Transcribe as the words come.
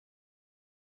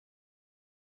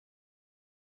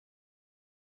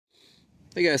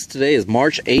Hey guys, today is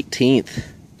March 18th.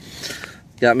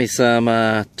 Got me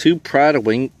some 2 Pride of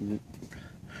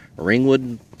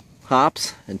Ringwood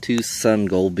hops and 2 Sun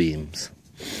Gold Beams.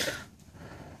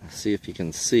 Let's see if you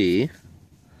can see.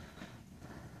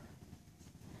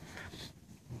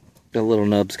 Got little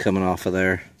nubs coming off of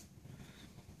there.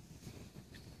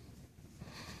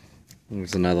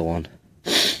 There's another one.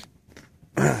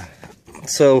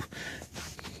 So,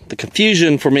 the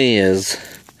confusion for me is,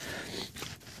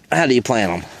 how do you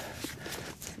plant them?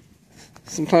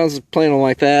 Sometimes I plant them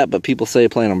like that, but people say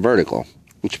plant them vertical,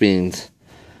 which means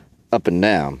up and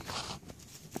down.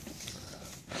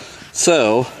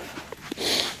 So,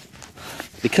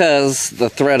 because the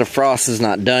threat of frost is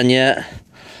not done yet,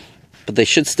 but they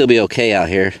should still be okay out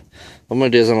here, what I'm going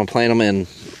to do is I'm going to plant them in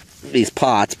these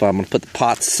pots, but I'm going to put the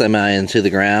pots semi into the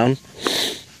ground.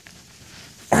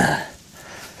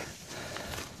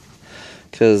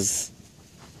 Because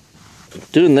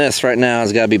doing this right now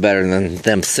has got to be better than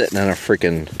them sitting in a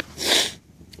freaking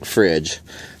fridge.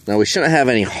 Now, we shouldn't have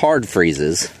any hard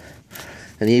freezes.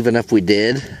 And even if we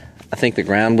did, I think the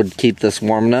ground would keep this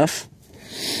warm enough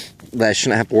that I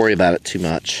shouldn't have to worry about it too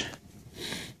much.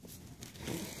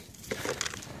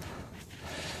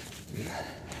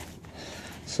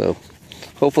 So,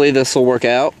 hopefully this will work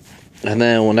out. And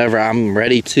then whenever I'm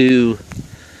ready to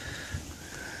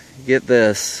get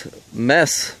this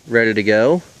mess ready to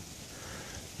go,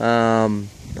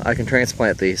 I can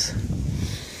transplant these.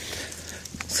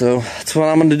 So that's what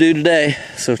I'm going to do today.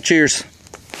 So cheers.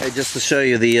 Hey, just to show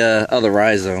you the other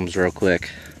rhizomes real quick.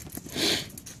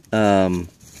 I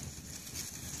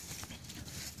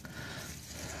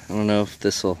don't know if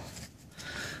this will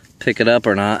pick it up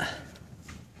or not.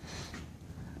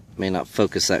 May not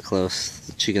focus that close.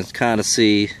 But you can kind of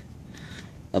see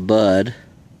a bud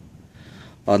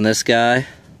on this guy,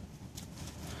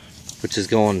 which is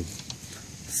going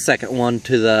second one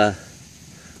to the,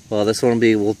 well, this one will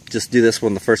be, we'll just do this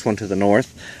one, the first one to the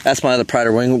north. That's my other Pride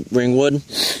of Ringwood.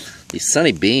 These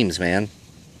sunny beams, man,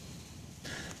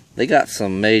 they got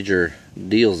some major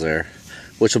deals there,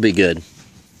 which will be good.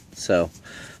 So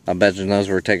I bet you those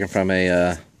were taken from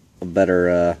a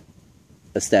better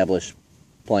established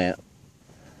plant,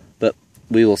 but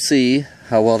we will see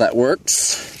how well that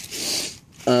works.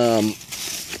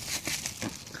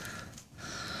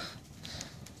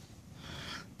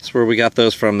 That's where we got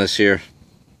those from this year.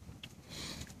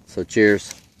 So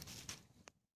cheers.